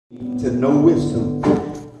to know wisdom.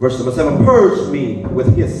 Verse number 7, purge me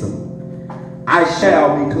with hyssop, I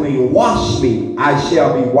shall be clean. Wash me, I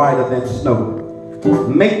shall be whiter than snow.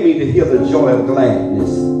 Make me to hear the joy of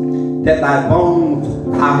gladness, that thy bones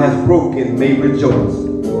thou hast broken may rejoice.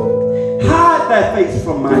 Hide thy face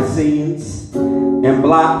from my sins, and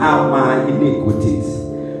blot out my iniquities.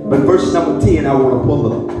 But verse number 10, I want to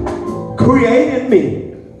pull up. Create in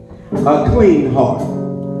me a clean heart,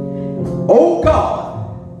 O God,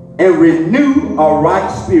 and renew a right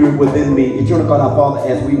spirit within me. Eternal God, our Father,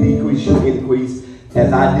 as we decrease, you increase.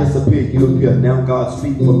 As I disappear, you appear. Now, God,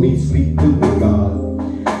 speak for me, speak through me,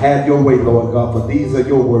 God. Have your way, Lord God, for these are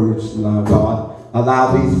your words, Lord God.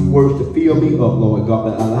 Allow these words to fill me up, Lord God,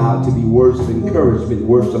 but allow it to be words of encouragement,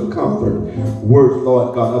 words of comfort, words,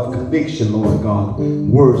 Lord God, of conviction, Lord God,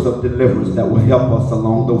 words of deliverance that will help us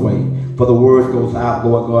along the way. For the word goes out,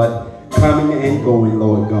 Lord God, coming and going,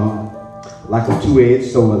 Lord God, like a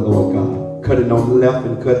two-edged sword, Lord God, cutting on the left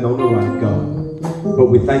and cutting on the right, God. But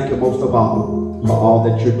we thank you most of all for all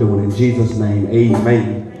that you're doing. In Jesus' name,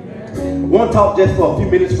 amen. I want to talk just for a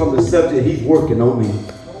few minutes from the subject, he's working on me.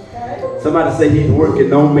 Somebody say he's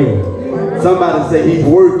working on me. Somebody say he's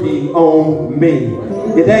working on me.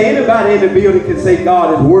 Is there anybody in the building can say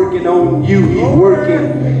God is working on you?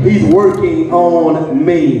 He's working on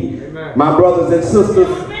me. My brothers and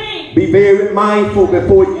sisters, be very mindful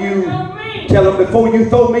before you tell them, before you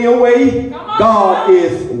throw me away, God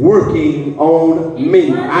is working on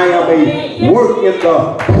me. I am a work in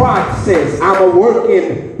the process. I'm a work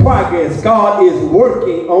in progress. God is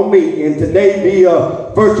working on me. And today,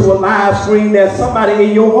 via virtual live stream, that somebody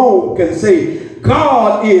in your home can say,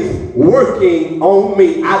 God is working on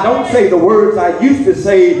me. I don't say the words I used to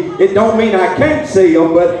say. It don't mean I can't say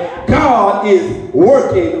them, but God is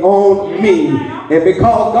working on me. And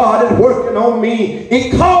because God is working on me,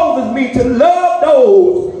 it causes me to love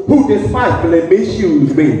those who despitefully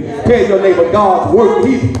misuse me. Tell your neighbor, God's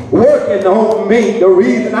working. He's working on me. The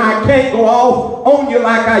reason I can't go off on you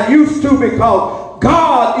like I used to, because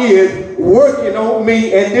God is working on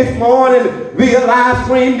me. And this morning, via live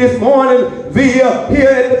stream, this morning, via here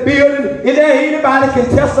at the building, if there anybody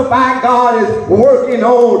can testify God is working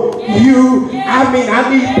on you. I mean, I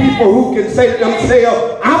need people who can say to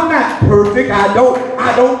themselves, I'm not perfect. I don't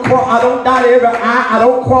dot every I, I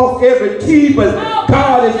don't cross every T, but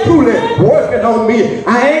God is truly working on me.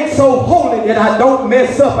 I ain't so holy that I don't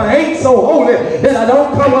mess up. I ain't so holy that I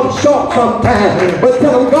don't come up short sometimes. But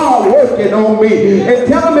tell them God working on me. And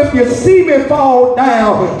tell them if you see me fall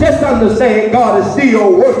down, just understand God is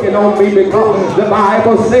still working on me, because the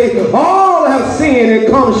Bible says all have sinned and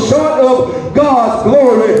come short of God's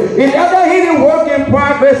glory. Is there any work in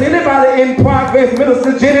progress? Anybody in progress?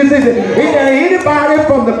 Minister Genesis? Is there anybody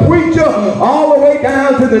from the preacher all the way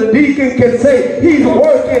down to the deacon can say he's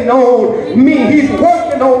working on me? He's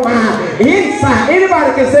working on my inside.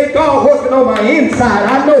 Anybody can say God working on my inside.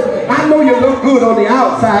 I know you look good on the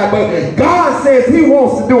outside, but God says he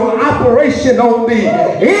wants to do an operation on the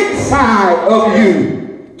inside of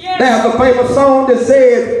you. There's a famous song that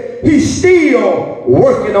says he's still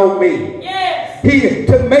working on me.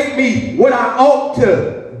 To make me what I ought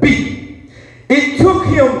to be. It took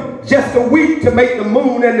him just a week to make the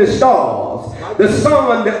moon and the stars, the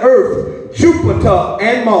sun, the earth, Jupiter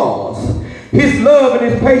and Mars. His love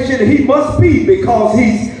and his patience he must be, because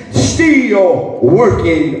he's still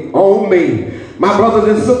working on me. My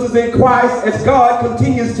brothers and sisters in Christ, as God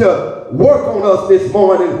continues to work on us this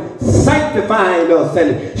morning, sanctifying us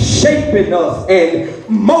and shaping us and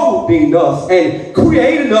molding us and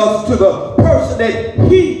creating us to the person that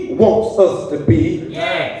he wants us to be.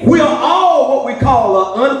 Yes. We are all what we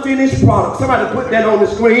call an unfinished product. Somebody put that on the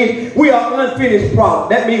screen. We are unfinished product.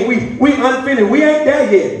 That means we unfinished. We ain't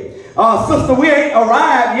there yet. Sister, we ain't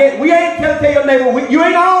arrived yet. We ain't, tell your neighbor, you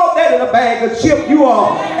ain't all that in a bag of chips. You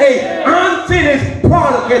are a unfinished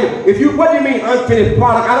product. And if you, what do you mean unfinished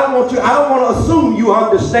product? I don't want to assume you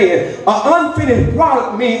understand. An unfinished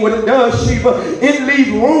product means what it does, Sheba, it leaves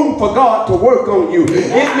room for God to work on you.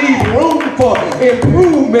 It leaves room for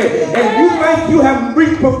improvement. And you think you have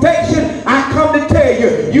reached perfection, I come to tell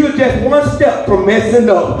you, you're just one step from messing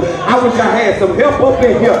up. I wish I had some help up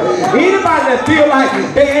in here. Anybody that feel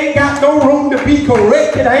like they ain't got no room to be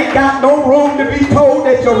corrected, ain't got no room to be told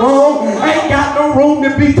that you're wrong, ain't got no room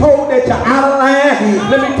to be told that you're out of line.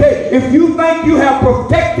 Let me tell you, if you think you have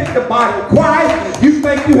perfected the body of Christ, you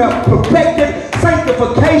think you have perfected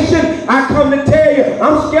sanctification, I come to tell you,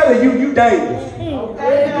 I'm scared of you. You dangerous.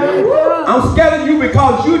 I'm scared of you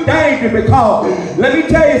because you dangerous. Because let me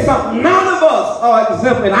tell you something, none of us are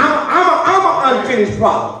exempt. And I'm an unfinished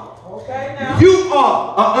product. You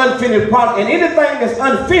are an unfinished product, and anything that's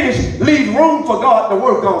unfinished leaves room for God to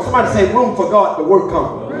work on. Somebody say room for God to work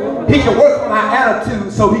on. He can work on our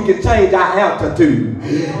attitude so he can change our altitude.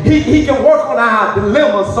 He can work on our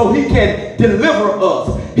dilemmas so he can deliver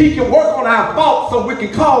us. He can work on our faults so we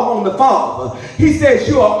can call on the Father. He says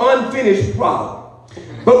you are unfinished product.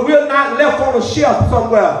 But we're not left on a shelf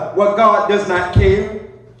somewhere where God does not care.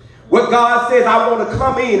 What God says, I want to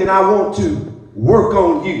come in and I want to work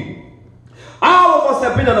on you. All of us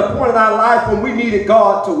have been at a point in our life when we needed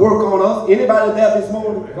God to work on us. Anybody there this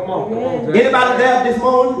morning? Come on. Anybody there this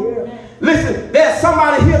morning? Yeah. Listen, there's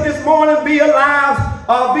somebody here this morning, be alive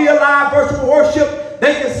virtual worship.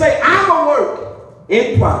 They can say, I'm a work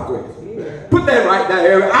in progress. Yeah. Put that right there,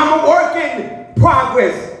 Eric. I'm a work in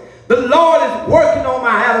progress. The Lord is working on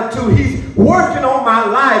my attitude. He's working on my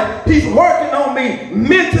life. He's working on me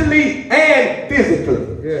mentally and physically.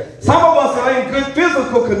 Yeah. Some of us are in good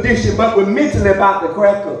physical condition, but we're mentally about to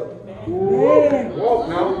crack up. Walk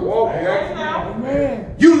now, walk.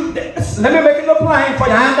 Let me make it a little plain for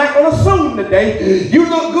you. I'm not going to assume today. You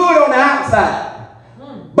look good on the outside.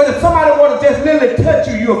 But if somebody want to just literally touch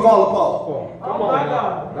you, you'll fall apart. Come on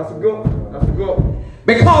now. That's a good one. That's a good one.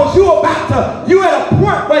 Because you're at a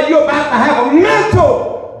point where you're about to have a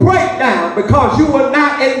mental breakdown because you will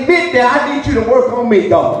not admit that I need you to work on me,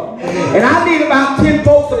 God. And I need about 10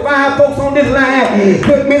 folks or 5 folks on this line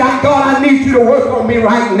to admit, God, I need you to work on me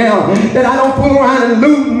right now. That I don't fool around and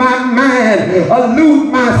lose my mind or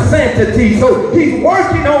lose my sanity. So he's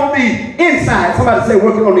working on the inside. Somebody say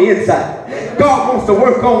working on the inside. God wants to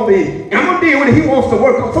work on the, I'm going to deal with it. He wants to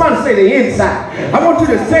work on, somebody say the inside. I want you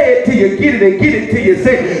to say it till you get it and get it till you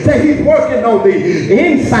say he's working on the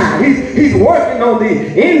inside. He's working on the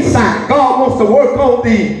inside. God wants to work on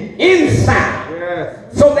the inside.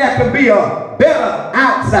 Yes. So there can be a better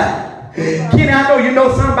outside. Kenny, I know you know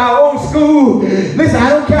something about old school. Listen, I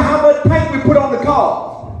don't care how much paint we put on the car.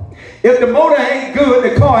 If the motor ain't good,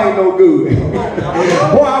 the car ain't no good.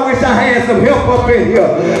 Boy, I wish I had some help up in here.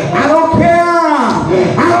 I don't care.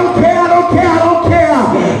 I don't care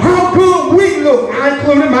how good we look. I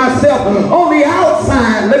included myself on the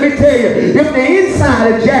outside. Let me tell you, if the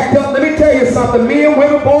inside is jacked up, let me tell you something. Men,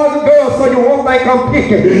 women, boys, and girls, so you won't think I'm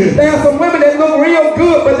picking. There are some women that look real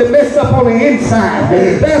good, but they messed up on the inside.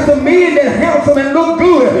 There are some men that handsome and look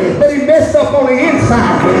good, but he messed up on the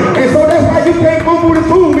inside. And so that's why you can't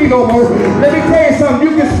fool me no more. Let me tell you something.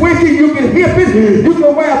 You can switch it, you can hip it, you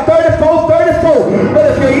can wear 34, but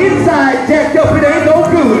if your inside jacked up, it ain't no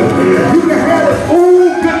good. You can have the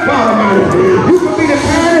good God Almighty. You can be the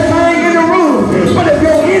finest thing in the room, but if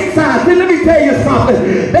your inside, then let me tell you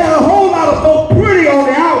something. There are a whole lot of folks pretty on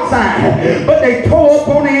the outside, but they tore up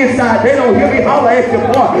on the inside. They don't hear me holler at your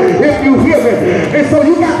boy if you hear me. And so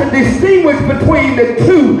you got to distinguish between the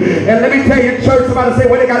two. And let me tell you, church, somebody say,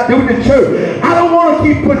 what they got to do with the church. I don't want to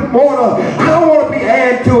keep putting mortar. I don't want to be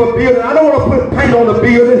adding to a building. I don't want to put paint on the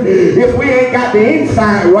building if we ain't got the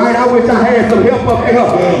inside right. I wish I had some help up here.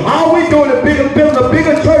 All we doing is building a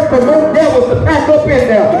bigger church for more devils to pack up in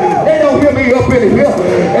there. They don't hear me up in here.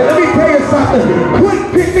 And let me tell you something.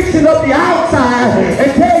 Quit fixing up the outside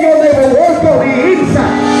and tell your neighbor work on the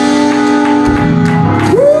inside.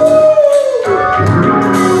 Woo!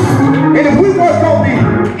 And if we work on the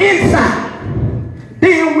inside,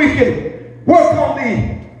 then we can work on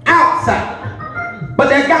the outside. But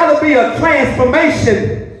there got to be a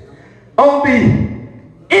transformation on the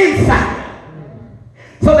inside.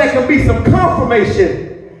 So there can be some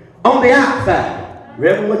confirmation on the outside.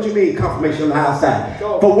 Remember what you mean, confirmation on the outside.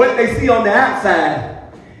 For what they see on the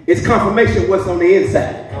outside is confirmation what's on the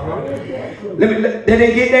inside. They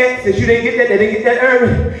didn't get that. Since you didn't get that, they didn't get that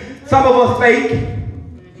early. Some of us fake.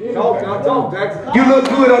 You look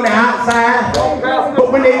good on the outside,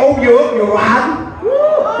 but when they open you up, you're riding.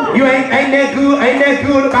 You ain't that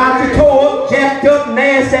good about your toe up, jacked up,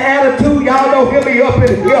 nasty attitude. Y'all don't hear me up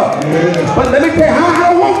in here. But let me tell you, I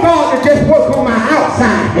don't want God to just work on my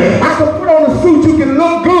outside. I can put on a suit, you can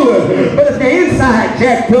look good, but if the inside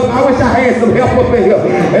jacked up, I wish I had some help up in here.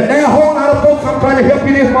 And there are a whole lot of folks I'm trying to help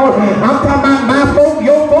you this morning. I'm talking about my folks,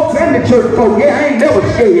 your folks, and the church folks. Yeah, I ain't never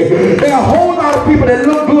scared. There are a whole lot of people that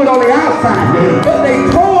look good on the outside, but they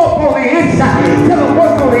tore up on the inside. Tell them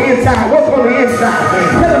work on the inside, work on the inside.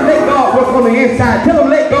 Tell them let God work on the inside. Tell them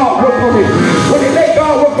let God work on it. When they let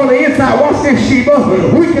God work on the inside, watch this, Sheba.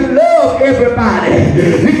 We can love love everybody.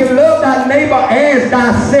 You can love thy neighbor as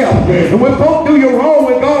thyself. And when folks do you wrong,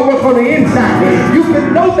 when God works on the inside, you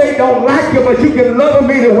can know they don't like you, but you can love them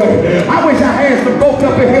anyway. I wish I had some folks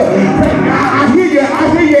up in here. I hear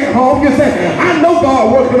you at home. You say, I know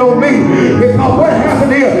God working on me. Because what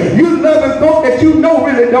happened is, you loving folks that you know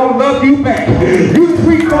really don't love you back. You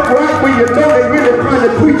treat folks right when you know they really trying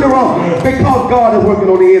to treat you wrong. Because God is working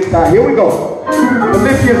on the inside. Here we go.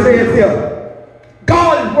 Philippians says here,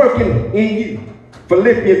 God is working in you.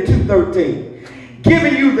 Philippians 2:13.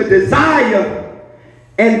 Giving you the desire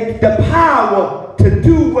and the power to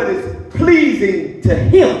do what is pleasing to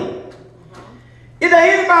Him. Is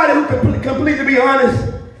there anybody who can completely be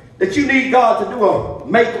honest that you need God to do a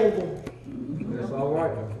makeover? That's all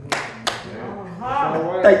right.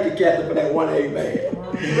 Thank you, Captain, for that one amen.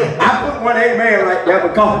 I put one amen right there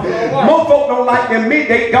because most folk don't like to admit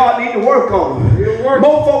that God need to work on them.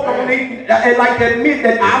 Most folk don't like to admit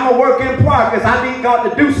that I'm a work in progress. I need God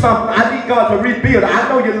to do something. I need God to rebuild. I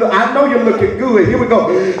know you're looking good. Here we go.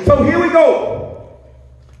 So here we go.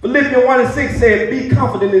 Philippians 1:6 said, be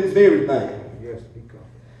confident in this very thing. Yes, be confident.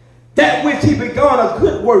 That which He begun a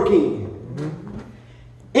good work in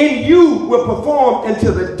you will perform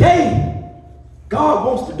until the day. God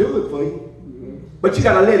wants to do it for you, but you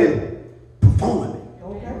got to let Him perform it.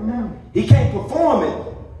 Okay. He can't perform it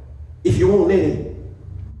if you won't let Him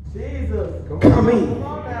come in.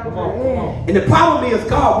 Come on. And the problem is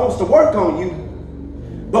God wants to work on you,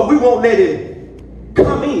 but we won't let Him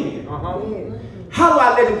come in. How do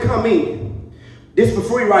I let Him come in? This for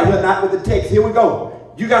free right here, not with the text. Here we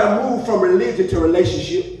go. You got to move from religion to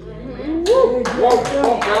relationship.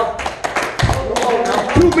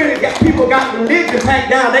 Too many people got religion packed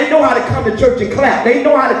down. They know how to come to church and clap. They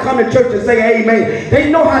know how to come to church and say amen.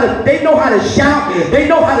 They know how to shout. They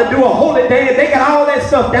know how to do a holy dance. They got all that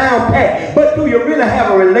stuff down pat. But do you really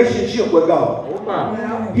have a relationship with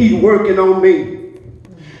God? He's working on me.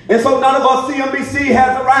 And so none of us CMBC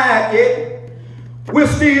has arrived yet. We're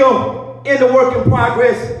still in the work in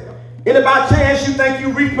progress. And if by chance you think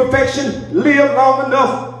you reach perfection, live long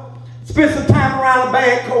enough, spend some time around a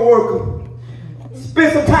bad co-worker.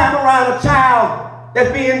 Spend some time around a child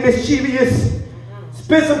that's being mischievous.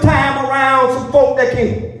 Spend some time around some folk that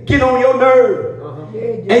can get on your nerve.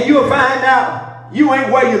 And you'll find out you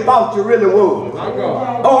ain't where you thought you really was.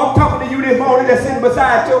 Oh, I'm talking to you this morning that's sitting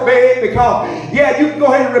beside your bed because, yeah, you can go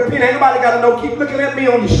ahead and repent. Ain't nobody got to know. Keep looking at me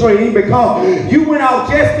on your screen because you went out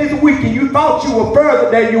just this week and you thought you were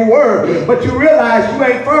further than you were, but you realized you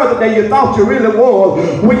ain't further than you thought you really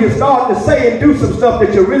was when you start to say and do some stuff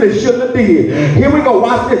that you really shouldn't have did. Here we go.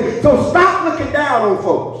 Watch this. So stop looking down on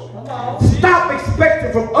folks. Stop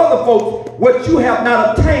expecting from other folks what you have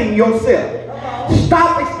not obtained yourself.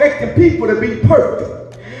 Stop expecting people to be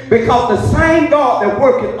perfect, because the same God that's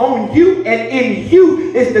working on you and in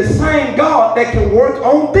you is the same God that can work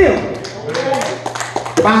on them.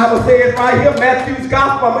 The Bible says right here, Matthew's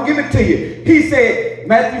gospel, I'm going to give it to you. He said,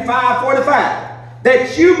 Matthew 5:45,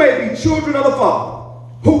 that you may be children of the Father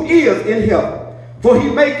who is in heaven. For He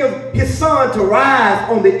maketh His sun to rise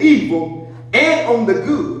on the evil and on the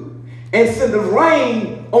good, and send the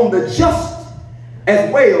rain on the just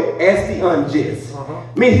as well as the unjust.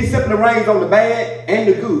 I mean, He simply rains on the bad and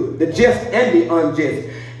the good, the just and the unjust.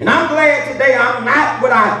 And I'm glad today I'm not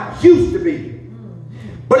what I used to be,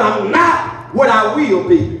 but I'm not what I will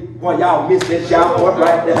be. Boy, y'all missed that shout out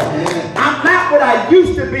right there. I'm not what I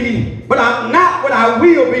used to be, but I'm not what I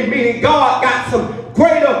will be, meaning God got some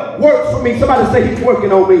greater works for me. Somebody say He's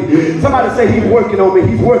working on me. Somebody say He's working on me.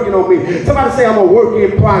 He's working on me. Somebody say I'm a work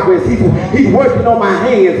in progress. He's working on my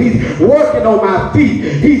hands. He's working on my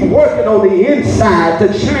feet. He's working on the inside to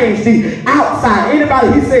change the outside.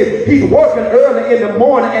 Anybody, He said He's working early in the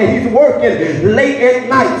morning and He's working late at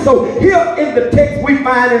night. So here in the text we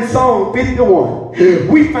find in Psalm 51,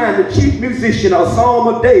 we find the chief musician, a Psalm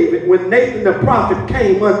of David, when Nathan the prophet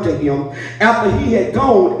came unto him after he had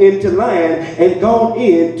gone into land and gone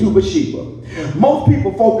into Bathsheba. Most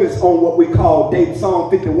people focus on what we call David,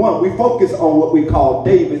 Psalm 51. We focus on what we call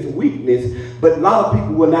David's weakness, but a lot of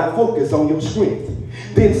people will not focus on your strength.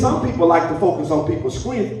 Then some people like to focus on people's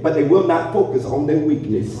strength, but they will not focus on their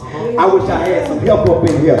weakness. I wish I had some help up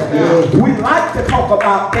in here. We like to talk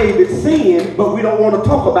about David's sin, but we don't want to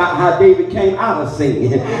talk about how David came out of sin.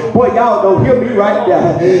 Boy, y'all don't hear me right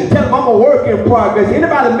there. Tell them I'm a work in progress.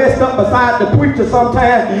 Anybody messed up beside the preacher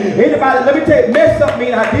sometime? Anybody, let me tell you, messed up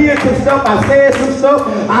mean I did some stuff, I said some stuff,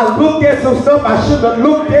 I looked at some stuff I shouldn't have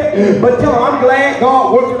looked at, but tell them I'm glad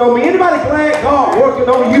God working on me. Anybody glad God working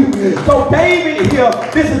on you? So David here,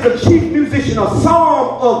 this is the chief musician, a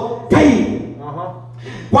Psalm of David.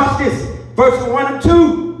 Watch this, verses 1 and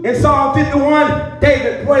 2. in Psalm 51,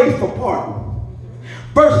 David prays for pardon.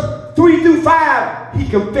 Verse 3 through 5, he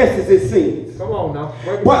confesses his sins. Come on now.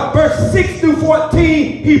 But verse 6 through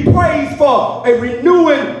 14, he prays for a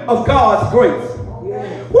renewing of God's grace.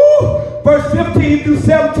 Woo! Verse 15 through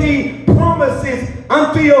 17 promises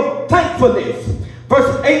unfilled thankfulness.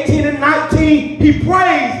 Verse 18 and 19, he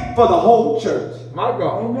prays for the whole church. My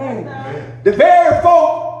God. Amen. The very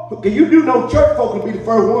folk, you do know church folk will be the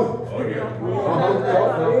first one. Oh, yeah.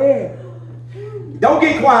 Yeah. Don't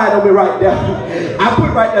get quiet on me right now. I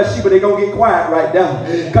put right there, Sheba, they gonna get quiet right now.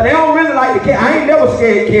 Because they don't really like the Kenny. I ain't never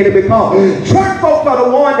scared Kenny because church folks are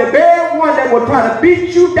the very one that will try to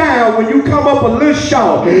beat you down when you come up a little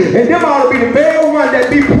short. And them ought to be the very one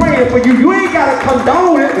that be praying for you. You ain't got to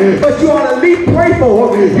condone it, but you ought to at least pray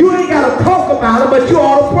for them. You ain't got to talk about it, but you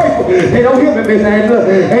ought to pray for them. They don't hear me, Miss Angela.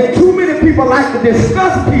 And too many people like to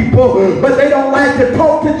discuss people, but they don't like to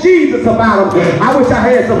talk to Jesus about them. I wish I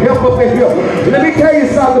had some help up in here. Let me tell you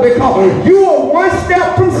something, because you are one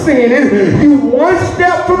step from sinning, you one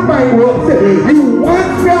step from bankruptcy, you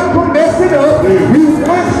one step from messing up, you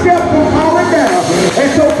one step from falling down.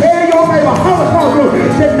 And so tell your neighbor,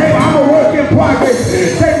 say, neighbor, I'm a work in progress.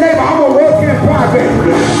 Say, neighbor, I'm a work in progress.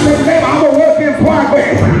 Say, neighbor, I'm a work in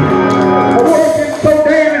progress. A work in, so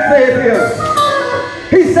David says here,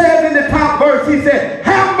 he says in the top verse, he said,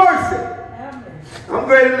 have mercy. I'm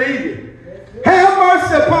ready to leave you. Have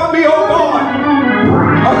mercy upon me, O God,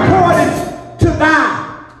 according to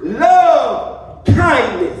thy love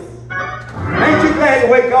kindness. Ain't you glad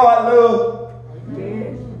the way God loves?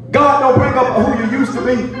 God don't bring up who you used to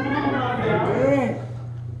be.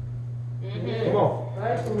 Come on.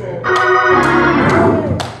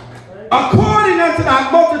 According unto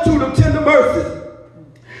thy multitude of tender mercies.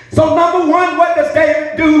 So number one, what does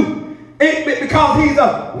David do? Because he's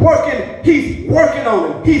working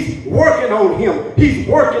on him. He's working on him. He's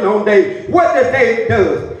working on David. What does David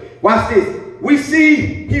do? Watch this. We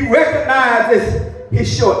see he recognizes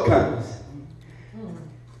his shortcomings.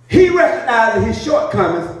 He recognizes his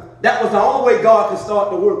shortcomings. That was the only way God could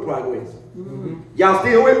start the work progress. Y'all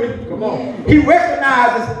still with me? Come on. He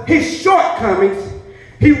recognizes his shortcomings.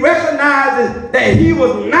 He recognizes that he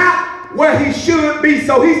was not where he should be.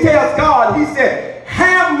 So he tells God, he said,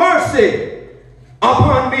 have mercy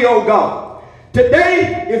upon me, O God.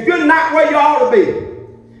 Today, if you're not where you ought to be,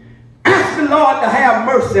 ask the Lord to have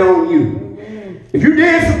mercy on you. If you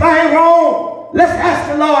did something wrong, let's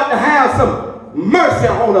ask the Lord to have some mercy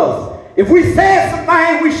on us. If we said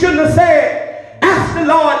something we shouldn't have said, ask the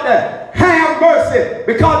Lord to have mercy.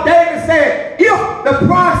 Because David said, if the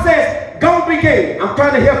process gonna begin, I'm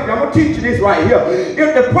trying to help you, I'm gonna teach you this right here.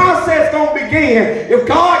 If the process gonna begin, if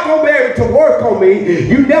God gonna be able to work on me,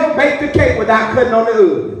 you never bake the cake without cutting on the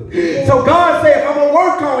oven. So God said, if I'm gonna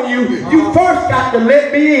work on you, you first got to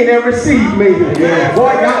let me in and receive me.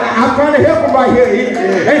 Boy, I'm trying to help him right here.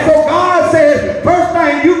 And so God says, first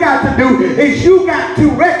thing you got to do is you got to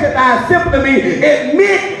recognize, simply to me,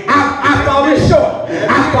 admit I've fallen short.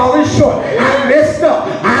 I've fallen short. I messed up.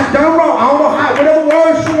 I've done wrong. I don't know how, whatever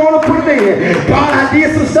words you want to put in. God, I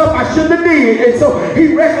did some stuff I shouldn't have did. And so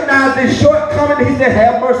he recognized his shortcoming. He said,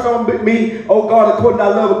 have mercy on me, oh God, according to thy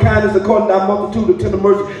love and kindness, according to thy multitude of tender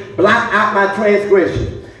mercy. Blot out my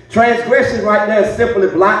transgression. Transgression right there is simply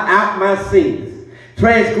blot out my sins.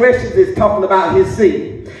 Transgressions is talking about his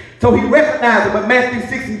sin. So he recognized it, but Matthew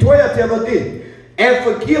 6 and 12 tells us this, and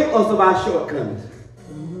forgive us of our shortcomings.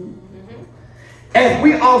 As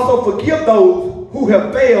we also forgive those who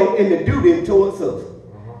have failed in the duty towards us.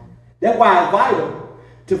 That's why it's vital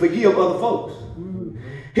to forgive other folks.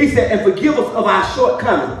 He said, and forgive us of our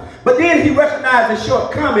shortcomings. But then he recognized his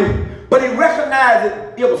shortcoming, but he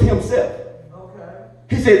recognized it was himself.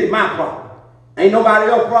 He said, it's my problem. Ain't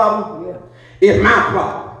nobody else's problem. It's my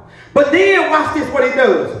problem. But then watch this, what he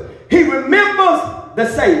does. He remembers the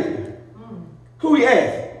Savior. Who he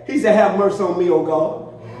asked? He said, have mercy on me, O God.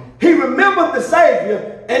 He remembered the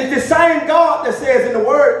Savior, and it's the same God that says in the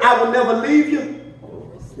word, I will never leave you,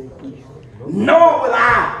 nor will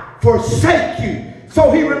I forsake you.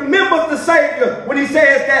 So he remembers the Savior when he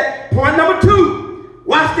says that. Point number 2.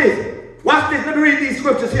 Watch this. Watch this. Let me read these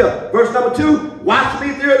scriptures here. Verse number 2. Wash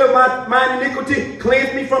me through of my iniquity.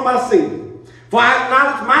 Cleanse me from my sin. For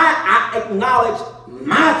I acknowledge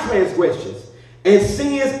my transgressions and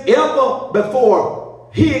sins ever before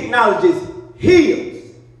he acknowledges his.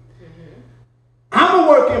 I'm a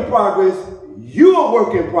work in progress. You a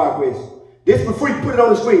work in progress. This before you put it on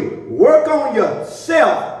the screen. Work on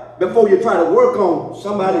yourself before you try to work on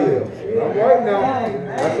somebody else. All right now.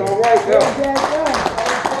 That's all right now.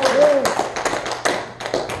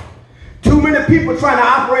 Too many people trying to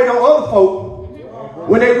operate on other folk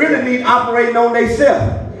when they really need operating on themselves.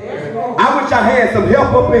 I wish I had some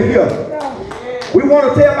help up in here. We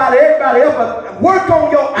want to tell about everybody else, but work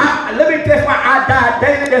on your, let me tell you why I die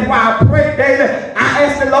daily. That's why I pray daily. I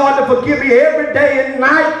ask the Lord to forgive me every day and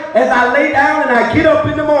night as I lay down and I get up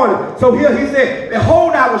in the morning. So here he said,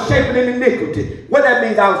 behold, I was shapen in iniquity. What that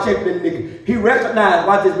means, I was shapen in iniquity. He recognized,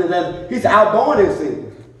 watch this, he said, I was born in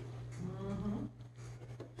sin.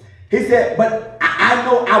 He said, but I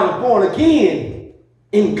know I was born again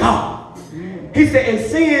in God. He said, and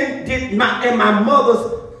sin did and my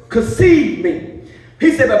mother's conceived me.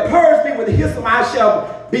 He said, but purge me with hyssop, I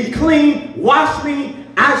shall be clean. Wash me,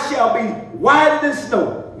 I shall be whiter than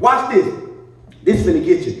snow. Watch this. This is going to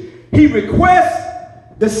get you. He requests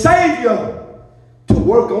the Savior to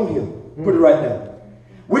work on him. Put it right there.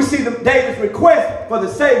 We see David's request for the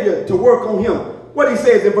Savior to work on him. What he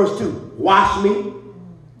says in verse 2. Wash me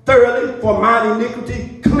thoroughly for mine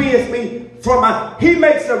iniquity. Cleanse me from my... He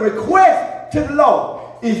makes a request to the Lord.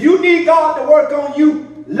 If you need God to work on you,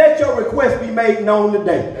 let your request be made known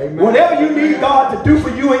today. Amen. Whatever you need God to do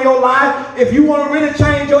for you in your life, if you want to really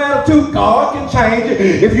change your attitude, God can change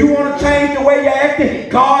it. If you want to change the way you're acting,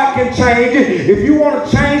 God can change it. If you want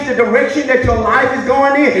to change the direction that your life is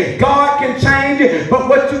going in, God can change it. But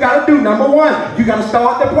what you got to do, number one, you got to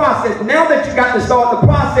start the process. Now that you got to start the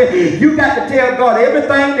process, you got to tell God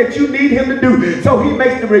everything that you need him to do. So he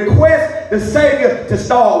makes the request, the Savior, to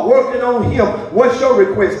start working on him. What's your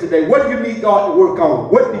request today? What do you need God to work on?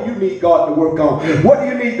 What do you need God to work on? What do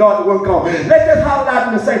you need God to work on? Let's just holler out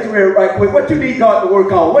in the sanctuary right quick. What you need God to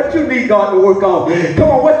work on? What you need God to work on? Come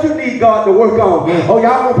on, what you need God to work on? Oh,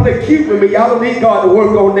 y'all want to play cute with me. Y'all don't need God to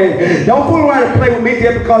work on that. Don't fool around and play with me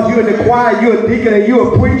just because you're in the choir, you're a deacon, and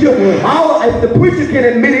you're a preacher. If the preacher can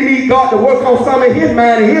admit he needs God to work on some in his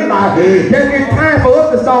mind and his life, then it's time for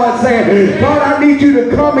us to start saying, God, I need you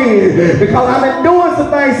to come in because I've been doing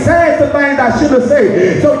some things, saying some things I should have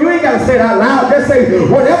said. So you ain't got to say it out loud. Just say,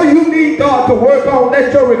 whatever you need God to work on,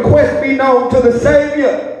 let your request be known to the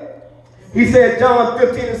Savior. He said, John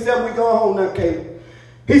 15:7, we go home now, Caleb.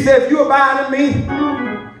 He said, if you abide in me,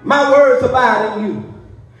 my words abide in you.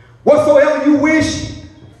 Whatsoever you wish,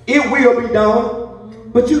 it will be done.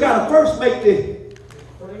 But you got to first make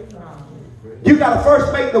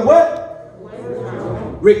the what?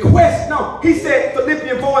 Request. No. He said,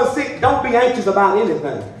 Philippians 4:6, don't be anxious about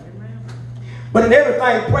anything. But in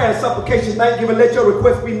everything, prayer and supplication, thanksgiving, let your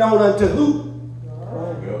request be known unto who?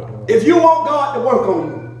 If you want God to work on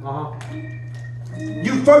you,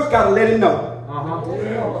 you first got to let him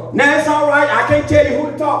know. Now, it's all right. I can't tell you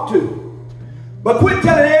who to talk to. But quit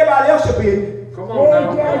telling everybody else your business. Come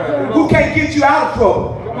on now. Who can't get you out of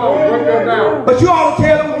trouble. Come on, work that down. But you ought to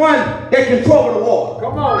tell the one that controls the water.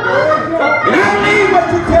 Come on, man. And I mean what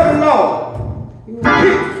you tell the Lord.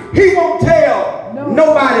 He won't tell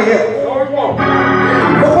nobody else.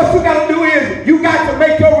 But what you got to do is you got to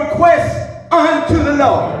make your request unto the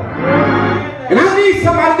Lord. And I need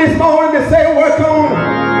somebody this morning to say, work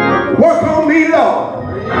on me, Lord.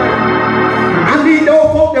 I need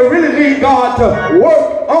those folks that really need God to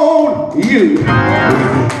work on you.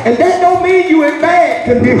 And that don't mean you in bad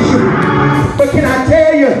condition. But can I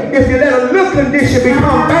tell you, if you let a little condition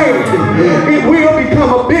become bad, it will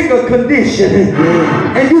become a bigger condition.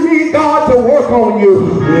 And you need God to work on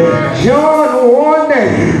you. John 1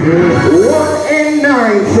 and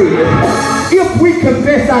 9 says, if we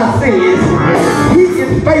confess our sins, he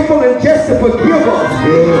is faithful and just to forgive us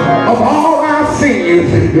of all our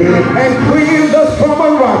sins and cleanse us from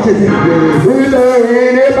unrighteousness. Is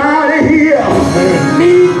there anybody here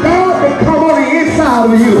need God to come on the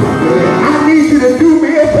inside of you? I need you to do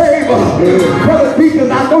me a favor. Brother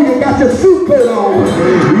Deacons, I know you got your suit put on.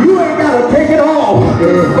 You ain't got to take it off.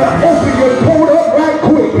 But open your coat up right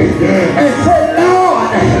quick and say,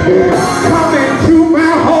 Lord, come into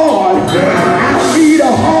my heart. I need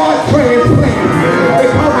a heart transplant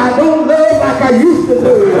because I don't love like I used to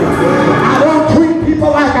love. I don't treat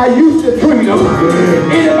people like I used to treat them.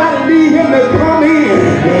 Anybody need him to come in?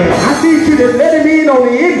 I need you to let him in on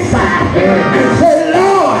the inside and say,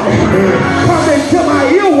 Lord, come into my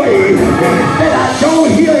earways that I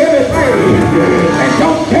don't hear everything and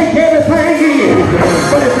don't take everything in.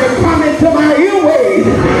 But if you come into my earways,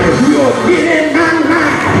 you'll get in my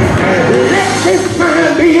mind. Let this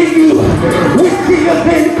mind be in you, which is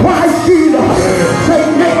in Christ Jesus. Say,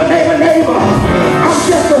 neighbor, neighbor, neighbor, I'm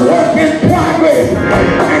just a work in progress.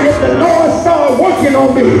 And if the Lord starts working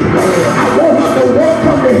on me, I want him to work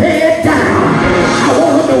from the head down. I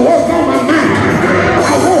want him to work on my mind.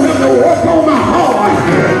 I want him to work on my heart.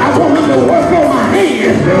 I want him to work on my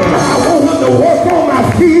hands. I want him to work on my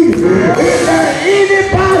feet. Is there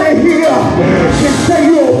anybody here can say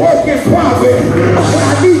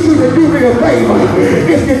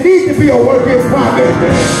If you need to be a work in progress,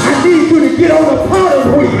 I need you to get on the potter's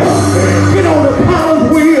wheel. Get on the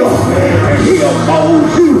potter's wheel, and he'll mold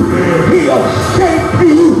you. He'll shape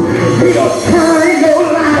you. He'll turn your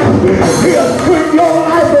life. He'll turn your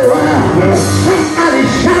life around. Somebody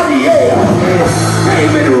shout yeah.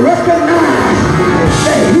 David recognized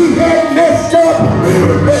that he had messed up,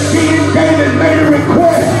 but then David made a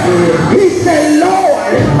request. He said, Lord, I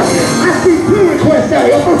see two requests there.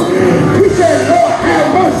 He said, Lord, have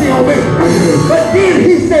mercy on me. But then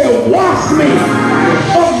he said, wash me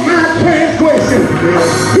of my transgression.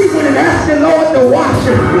 He went and asked the Lord to wash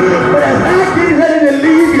him. But as I get ready to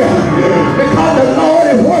leave you, because the Lord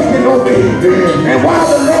is working on me, and while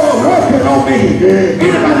the Lord working on me,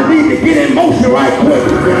 anybody need to get in motion right quick.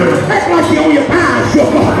 Act like you're on your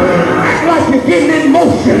bicycle. Act like you're getting in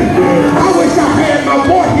motion. I wish I had my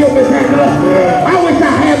boy here, Miss Angela. I wish I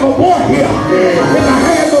had my boy here. If I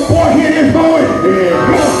had my boy here this morning,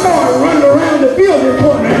 he'll start running around the building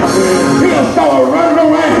for me. He'll start running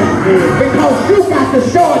around because you got to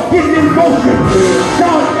start getting in motion.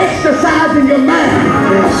 Start exercising your mind.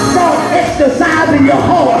 Start exercising your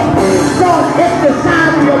heart. Start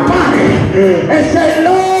exercising your body. And say,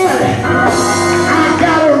 Lord, I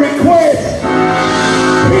got a request.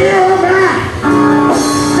 Here am I,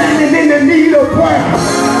 standing in the need of prayer.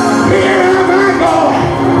 Here am I, God.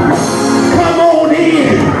 Come on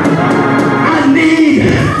in. I need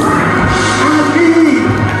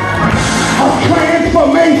a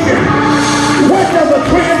transformation. What does a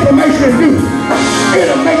transformation do?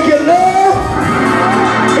 It'll make you love.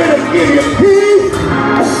 It'll give you peace.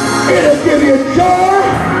 It'll give you joy.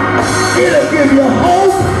 It'll give you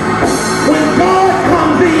hope. When God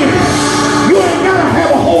comes in, you ain't got to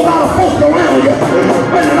have a whole lot of folks around you.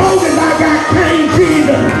 But as long as I got King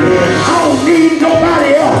Jesus, I don't need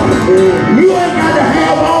nobody else. You ain't got to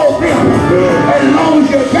have all them as long as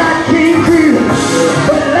you got King Jesus.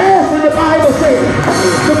 But lastly, the Bible says,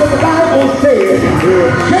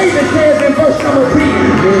 David says in verse number 10,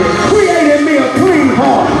 created me a clean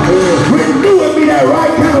heart, renewing me that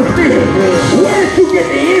right kind of spirit. Where did you get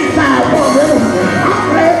the inside from, brother? I'm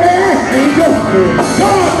glad they asked, angel.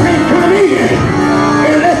 God can't come in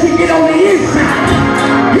unless he get on the inside.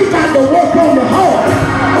 He got to work on the heart.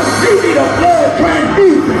 You need a blood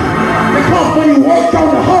transfusion, because when he works on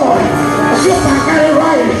the heart, if I got it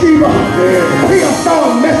right, Sheba, he'll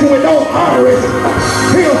start messing with those arteries.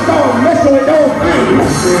 He'll start messing with those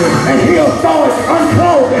veins, and he'll start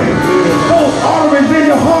unclogging those arteries in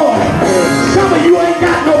the heart. Some of you ain't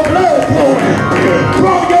got no blood flowing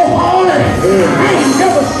from your heart. I ain't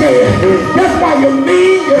never scared. That's why you're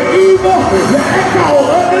mean, you're evil, you act all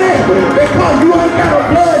ugly, because you ain't got a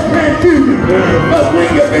blood transfusion. But when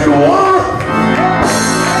you've been washed,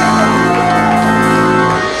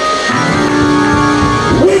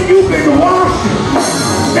 you've been washed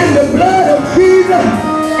in the blood of Jesus.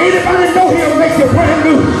 Anybody know he'll make you brand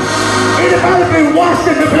new? Anybody been washed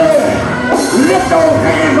in the blood? Lift those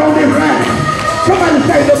hands on this line. Somebody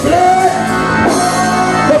say the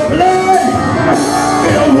blood,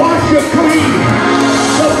 it'll wash you clean.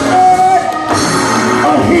 The blood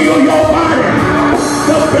will heal your body.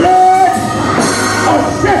 The blood will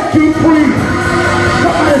set you free.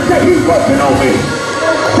 Somebody say he's working on me.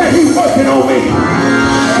 Say he's working on me.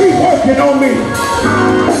 He's working on me.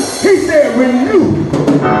 He said, renew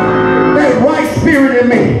that right spirit in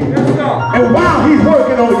me. And while he's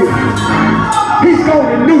working on you, he's going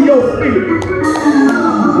to renew your spirit.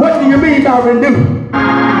 What do you mean by renew?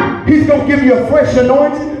 He's going to give you a fresh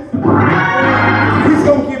anointing. He's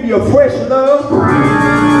going to give you a fresh love.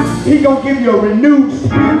 He's going to give you a renewed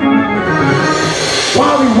spirit.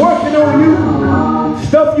 While he's working on you,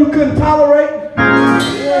 stuff you couldn't tolerate,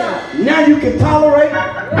 now you can tolerate.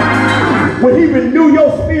 When he renew your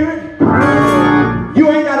spirit, you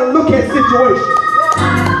ain't got to look at situations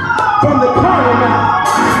from the carnal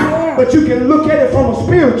mind, but you can look at it from a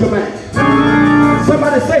spiritual mind.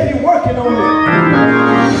 Somebody say he's working on it.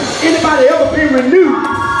 Anybody ever been renewed?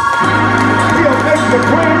 He'll make you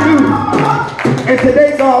brand new. And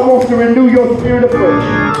today God wants to renew your spirit afresh.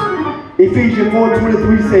 Ephesians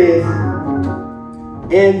 4:23 says,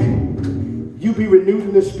 and you be renewed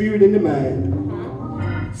in the spirit and the mind.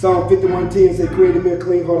 Psalm 51:10 says, create in me a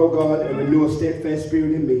clean heart, O God, and renew a steadfast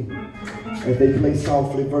spirit in me. As they play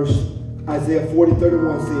softly, verse Isaiah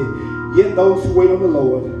 40:31 said, yet those who wait on the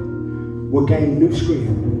Lord will gain new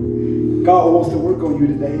strength. God wants to work on you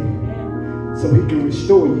today so he can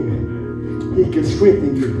restore you. He can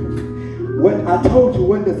strengthen you. What I told you,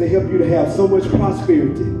 what does it help you to have so much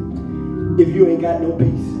prosperity if you ain't got no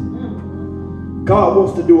peace? God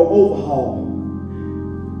wants to do an overhaul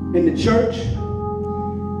in the church,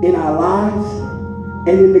 in our lives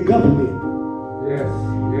and in the government. Yes.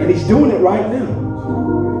 And he's doing it right now.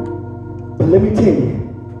 But let me tell you,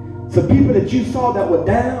 some people that you saw that were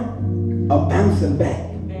down are bouncing back.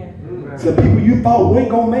 Some people you thought weren't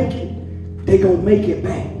going to make it, they're going to make it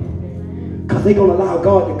back. Because they're going to allow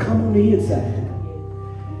God to come on the inside.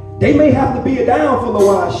 They may have to be down for a little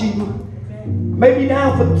while, Sheba. Maybe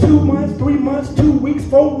down for 2 months, 3 months, 2 weeks,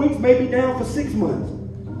 4 weeks, maybe down for 6 months.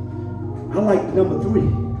 I like the number 3.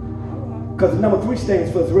 Because the number 3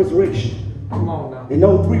 stands for resurrection. Come on now. In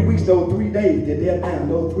those 3 weeks, those 3 days that they're down,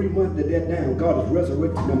 those 3 months that they're down, God is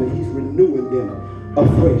resurrecting them and he's renewing them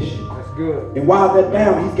afresh. That's good. And while they're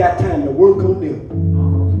down, he's got time to work on them.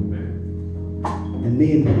 And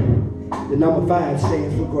then the number 5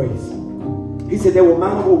 stands for grace. He said they will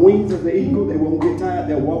mount up with wings of the eagle. They won't get tired.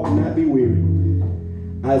 They'll walk and not be weary.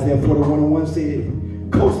 Isaiah 41:1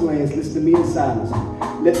 said, coastlands, listen to me in silence.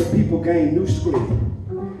 Let the people gain new strength.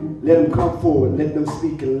 Let them come forward. Let them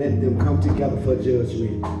speak and let them come together for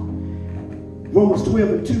judgment. Romans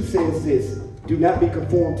 12:2 says this, do not be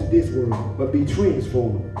conformed to this world, but be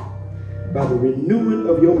transformed by the renewing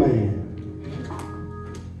of your mind,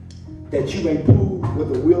 that you may prove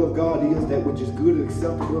what the will of God is, that which is good and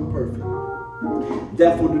acceptable and perfect.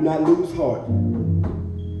 Therefore do not lose heart,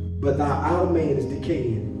 but thy outer man is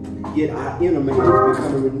decaying, yet our inner man is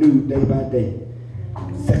becoming renewed day by day.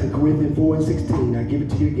 2 Corinthians 4:16, I give it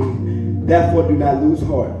to you again. Therefore do not lose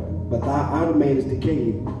heart, but thy outer man is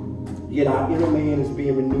decaying, yet our inner man is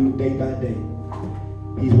being renewed day by day.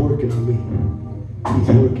 He's working on me. He's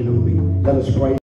working on me. Let us pray.